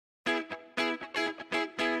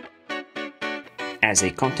As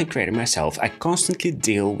a content creator myself, I constantly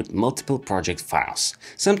deal with multiple project files.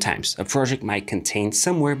 Sometimes a project might contain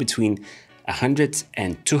somewhere between 100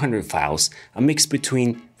 and 200 files, a mix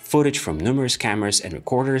between footage from numerous cameras and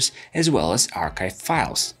recorders, as well as archived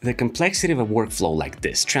files. The complexity of a workflow like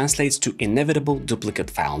this translates to inevitable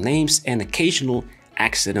duplicate file names and occasional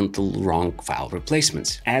accidental wrong file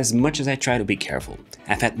replacements. As much as I try to be careful,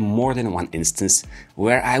 I've had more than one instance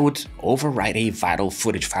where I would overwrite a vital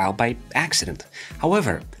footage file by accident.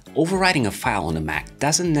 However, overwriting a file on a Mac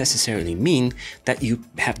doesn't necessarily mean that you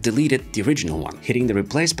have deleted the original one. Hitting the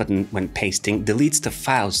replace button when pasting deletes the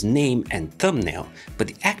file's name and thumbnail, but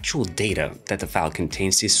the actual data that the file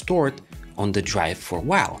contains is stored on the drive for a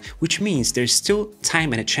while, which means there's still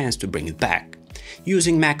time and a chance to bring it back.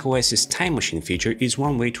 Using macOS's Time Machine feature is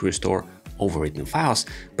one way to restore overwritten files,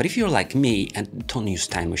 but if you're like me and don't use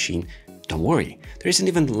Time Machine, don't worry, there is an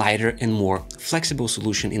even lighter and more flexible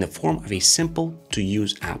solution in the form of a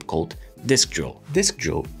simple-to-use app called Disk Drill. Disk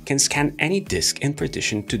Drill can scan any disk and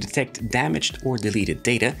partition to detect damaged or deleted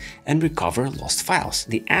data and recover lost files.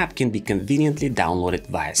 The app can be conveniently downloaded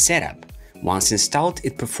via Setapp. Once installed,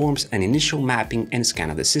 it performs an initial mapping and scan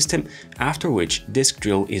of the system, after which Disk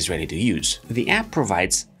Drill is ready to use. The app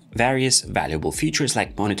provides various valuable features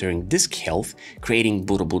like monitoring disk health, creating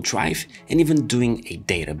bootable drive, and even doing a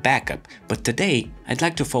data backup. But today, I'd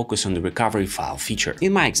like to focus on the recovery file feature.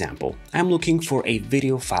 In my example, I'm looking for a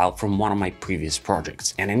video file from one of my previous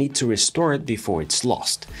projects, and I need to restore it before it's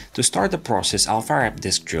lost. To start the process, I'll fire up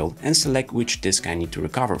Disk Drill and select which disk I need to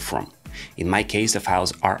recover from. In my case, the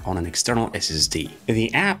files are on an external SSD.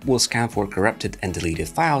 The app will scan for corrupted and deleted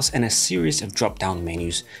files, and a series of drop-down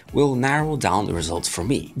menus will narrow down the results for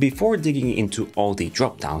me. Before digging into all the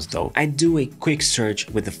drop-downs though, I do a quick search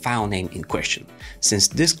with the file name in question. Since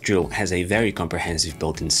Disk Drill has a very comprehensive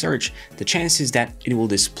built-in search, the chance is that it will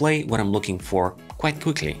display what I'm looking for quite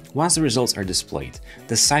quickly. Once the results are displayed,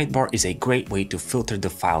 the sidebar is a great way to filter the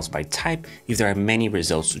files by type if there are many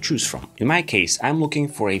results to choose from. In my case, I'm looking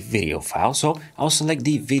for a video file, so I'll select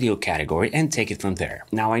the video category and take it from there.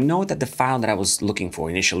 Now I know that the file that I was looking for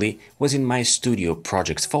initially was in my studio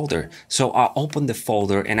projects folder, so I'll open the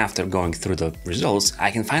folder, and after going through the results,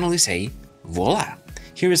 I can finally say, voila!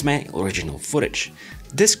 Here is my original footage.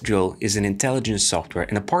 Disk Drill is an intelligent software,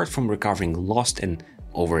 and apart from recovering lost and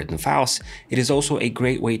overwritten files, it is also a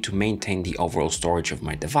great way to maintain the overall storage of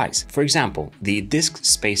my device. For example, the disk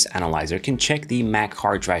space analyzer can check the Mac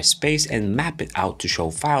hard drive space and map it out to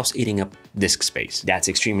show files eating up disk space. That's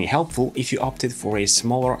extremely helpful if you opted for a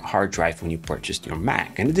smaller hard drive when you purchased your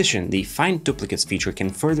Mac. In addition, the Find Duplicates feature can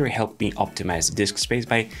further help me optimize the disk space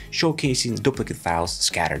by showcasing duplicate files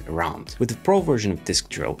scattered around. With the Pro version of Disk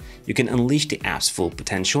Drill, you can unleash the app's full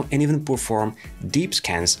potential and even perform deep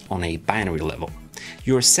scans on a binary level.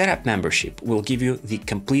 Your Setapp membership will give you the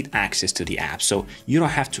complete access to the app, so you don't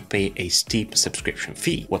have to pay a steep subscription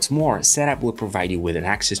fee. What's more, Setapp will provide you with an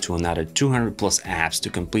access to another 200 plus apps to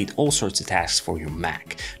complete all sorts of tasks for your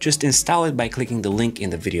Mac. Just install it by clicking the link in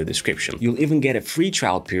the video description. You'll even get a free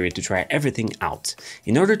trial period to try everything out.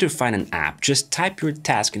 In order to find an app, just type your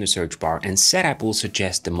task in the search bar and Setapp will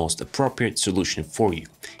suggest the most appropriate solution for you.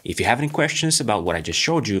 If you have any questions about what I just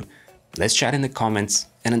showed you, let's chat in the comments,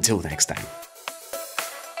 and until next time.